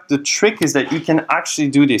in fact, the trick is that you can actually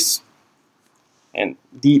do this. And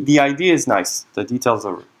the idea is nice. The details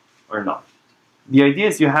are not. The idea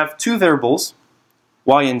is you have 2 variables,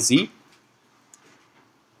 y and z.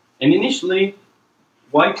 And initially,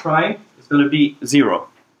 y prime is going to be 0.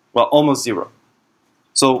 Well, almost 0.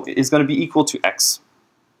 So it's going to be equal to x.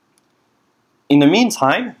 In the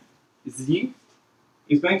meantime, z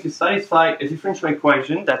is going to satisfy a differential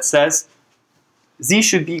equation that says z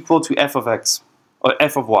should be equal to f of x, or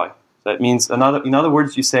f of y. That means, in other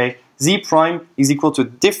words, you say z prime is equal to the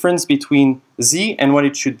difference between z and what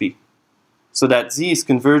it should be. So that z is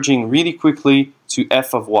converging really quickly to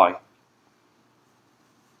f of y.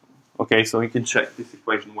 Okay, so we can check this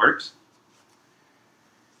equation works.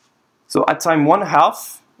 So at time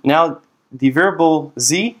 1/2, now the variable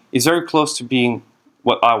z is very close to being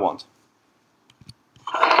what I want.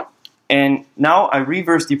 And now I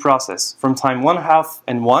reverse the process. From time 1/2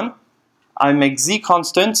 and 1, I make z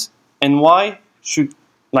constant, and y should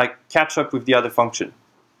catch up with the other function.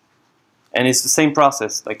 And it's the same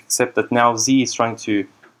process, like except that now z is trying to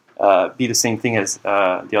be the same thing as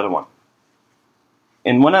the other one.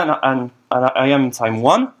 And when I am in time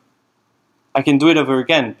 1, I can do it over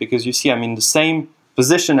again, because you see I'm in the same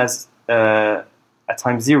position as at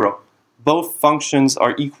time 0. Both functions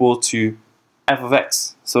are equal to f of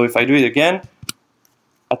x. So if I do it again,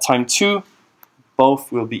 at time 2,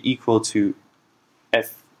 both will be equal to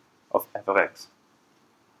f of x.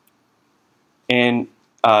 And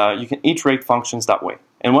you can iterate functions that way.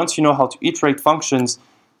 And once you know how to iterate functions,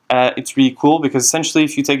 it's really cool, because essentially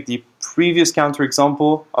if you take the previous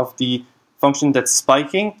counterexample of the function that's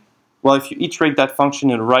spiking, well, if you iterate that function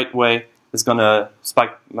in the right way, it's going to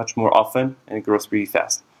spike much more often, and it grows really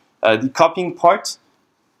fast. The copying part,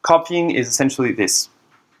 copying is essentially this.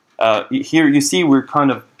 Here you see we're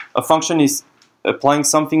kind of, a function is applying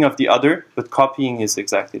something of the other, but copying is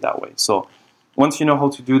exactly that way. So once you know how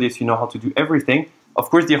to do this, you know how to do everything. Of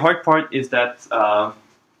course, the hard part is that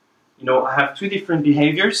you know, I have two different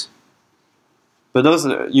behaviors, but those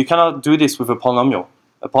you cannot do this with a polynomial.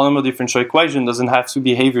 A polynomial differential equation doesn't have two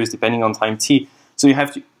behaviors depending on time t. So you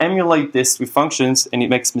have to emulate this with functions, and it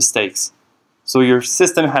makes mistakes. So your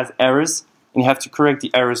system has errors, and you have to correct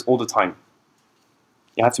the errors all the time.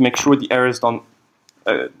 You have to make sure the errors don't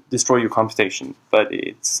destroy your computation, but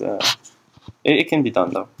it's it can be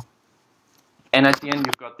done though. And at the end,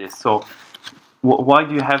 you've got this. So why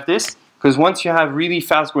do you have this? Because once you have really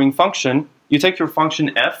fast-growing function, you take your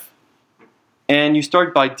function f, and you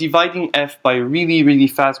start by dividing f by a really, really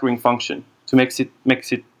fast-growing function to makes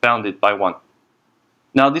it bounded by 1.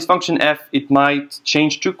 Now this function f, it might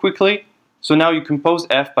change too quickly, so now you compose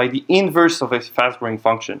f by the inverse of a fast-growing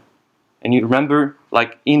function. And you remember,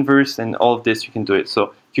 like inverse and all of this, you can do it.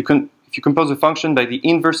 So if you compose a function by the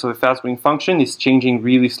inverse of a fast-growing function, it's changing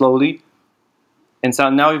really slowly. And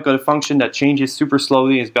so now you've got a function that changes super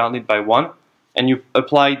slowly, is bounded by 1, and you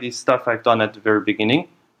apply this stuff I've done at the very beginning,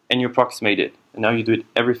 and you approximate it. And now you do it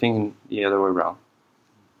everything the other way around.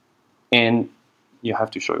 And you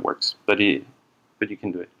have to show it works, but you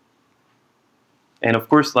can do it. And of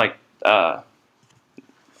course, like all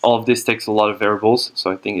of this takes a lot of variables,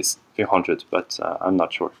 so I think it's 300, but I'm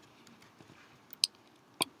not sure.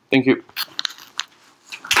 Thank you.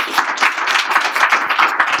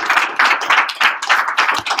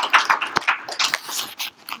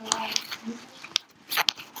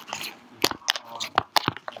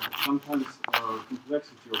 Sometimes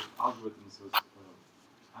complexity of algorithms is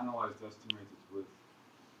analyzed, estimated with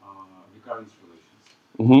recurrence relations.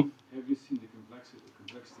 Mm-hmm. Have you seen the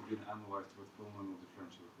complexity being analyzed with polynomial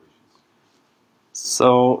differential equations?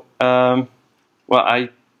 So, well,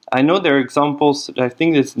 I know there are examples. I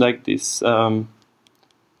think it's like this.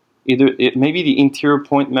 Maybe the interior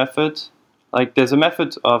point method. Like there's a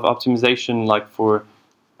method of optimization, like for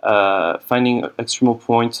finding extremal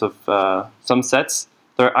points of some sets.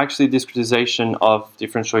 They're actually discretization of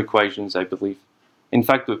differential equations, I believe. In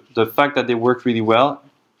fact, the fact that they work really well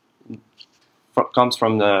comes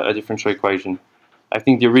from a differential equation. I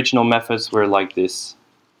think the original methods were like this,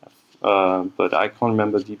 but I can't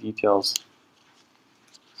remember the details.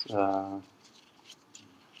 But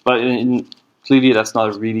clearly, that's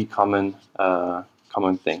not a really common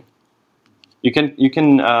thing. You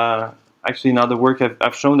can actually, in other work,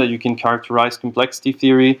 I've shown that you can characterize complexity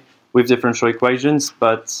theory with differential equations,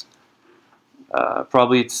 but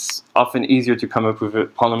probably it's often easier to come up with a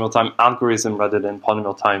polynomial time algorithm rather than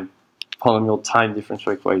polynomial time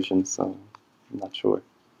differential equations. So I'm not sure.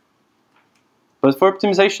 But for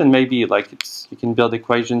optimization, maybe like you can build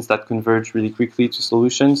equations that converge really quickly to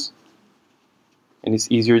solutions, and it's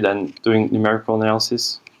easier than doing numerical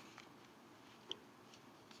analysis.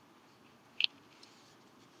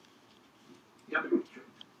 Yeah,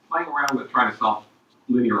 playing around with trying to solve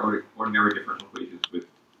linear or ordinary differential equations with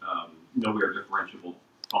nowhere differentiable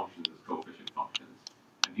functions as coefficient functions.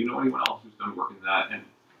 And do you know anyone else who's done work in that?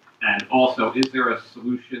 And also, is there a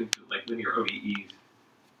solution to like linear ODEs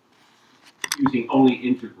using only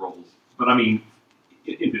integrals? But I mean,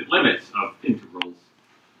 infinite limits of integrals,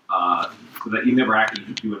 so that you never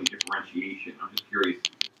actually do any differentiation. I'm just curious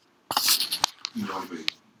if you know anybody's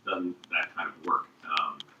done that kind of work.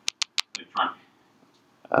 Like trying.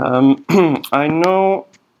 I know.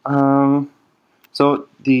 So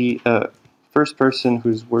the first person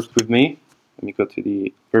who's worked with me, let me go to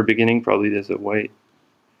the very beginning, probably there's a way.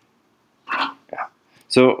 Yeah.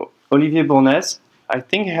 So Olivier Bournez, I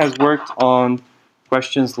think he has worked on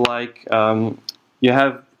questions like you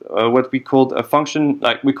have what we called a function,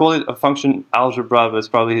 like we call it a function algebra,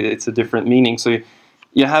 but it's a different meaning. So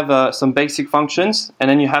you have some basic functions, and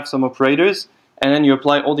then you have some operators, and then you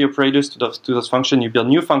apply all the operators to those functions, you build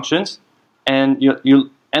new functions, and you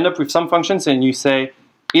end up with some functions, and you say,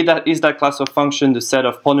 is that class of function the set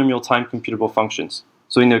of polynomial time computable functions?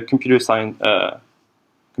 So in a computer science,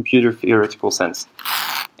 computer theoretical sense.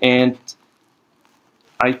 And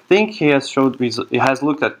I think he has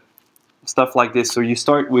looked at stuff like this. So you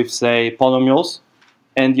start with, say, polynomials,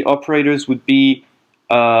 and the operators would be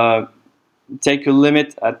take a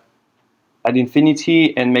limit at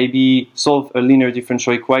infinity and maybe solve a linear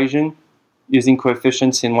differential equation using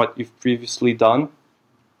coefficients in what you've previously done,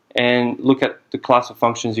 and look at the class of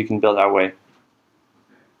functions you can build that way.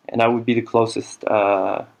 And that would be the closest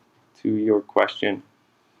to your question.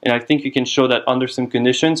 And I think you can show that under some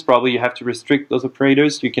conditions, probably you have to restrict those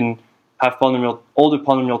operators. You can have all the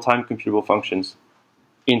polynomial time computable functions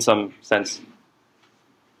in some sense.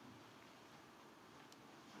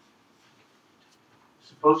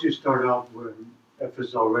 Suppose you start out where f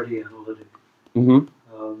is already analytic, Mm-hmm.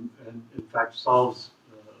 and in fact solves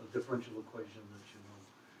a differential equation that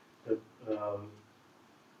you know.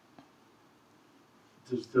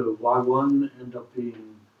 Does the y1 end up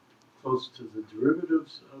being close to the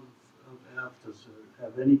derivatives of f? Does it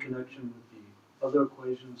have any connection with the other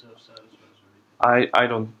equations f satisfies or anything? I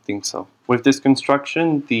don't think so. With this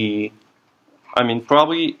construction,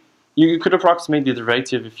 probably you could approximate the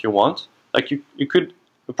derivative if you want. Like you could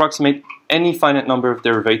approximate any finite number of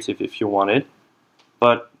derivative if you wanted,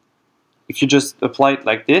 but if you just apply it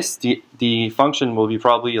like this, the function will be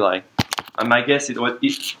probably like, my guess is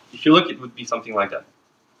if you look, it would be something like that.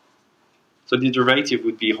 So the derivative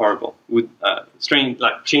would be horrible, would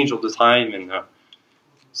change all the time, and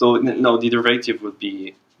so no, the derivative would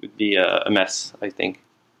be a mess, I think.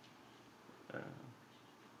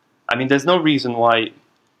 There's no reason why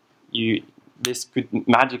this could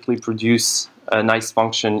magically produce a nice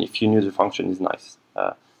function if you knew the function is nice.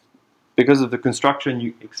 Because of the construction,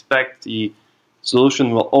 you expect the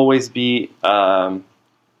solution will always be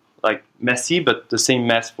messy, but the same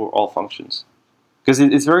mess for all functions. Because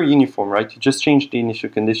it's very uniform, right? You just change the initial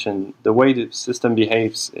condition. The way the system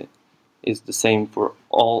behaves is the same for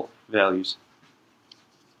all values.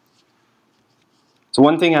 So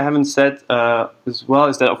one thing I haven't said as well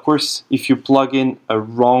is that, of course, if you plug in a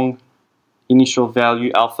wrong initial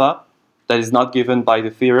value alpha that is not given by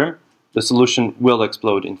the theorem, the solution will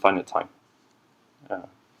explode in finite time.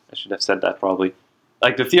 I should have said that probably.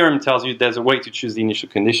 Like the theorem tells you there's a way to choose the initial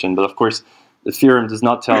condition, but of course the theorem does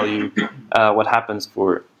not tell you what happens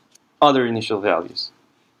for other initial values,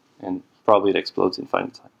 and probably it explodes in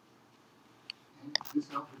finite time. And this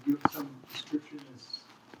alpha gives some description as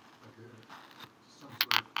some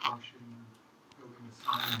sort of function building a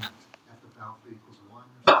sign f of alpha equals 1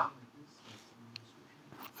 or something like this? That's the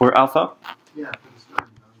description. For alpha? Yeah, for the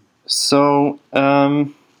starting value. So,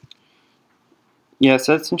 yes,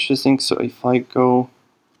 that's interesting. So if I go,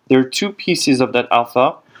 there are two pieces of that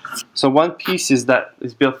alpha. So one piece is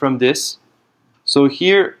built from this. So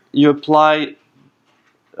here you apply,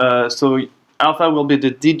 so alpha will be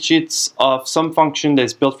the digits of some function that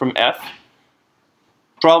is built from f.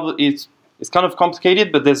 Probably it's kind of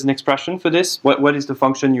complicated, but there's an expression for this. What is the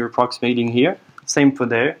function you're approximating here? Same for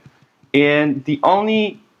there. And the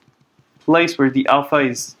only place where the alpha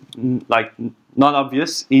is not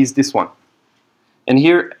obvious is this one. And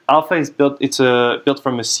here alpha is built. It's built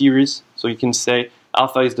from a series. So you can say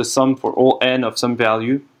alpha is the sum for all n of some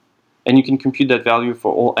value, and you can compute that value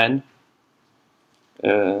for all n.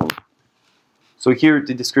 So here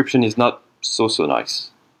the description is not so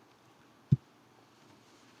nice.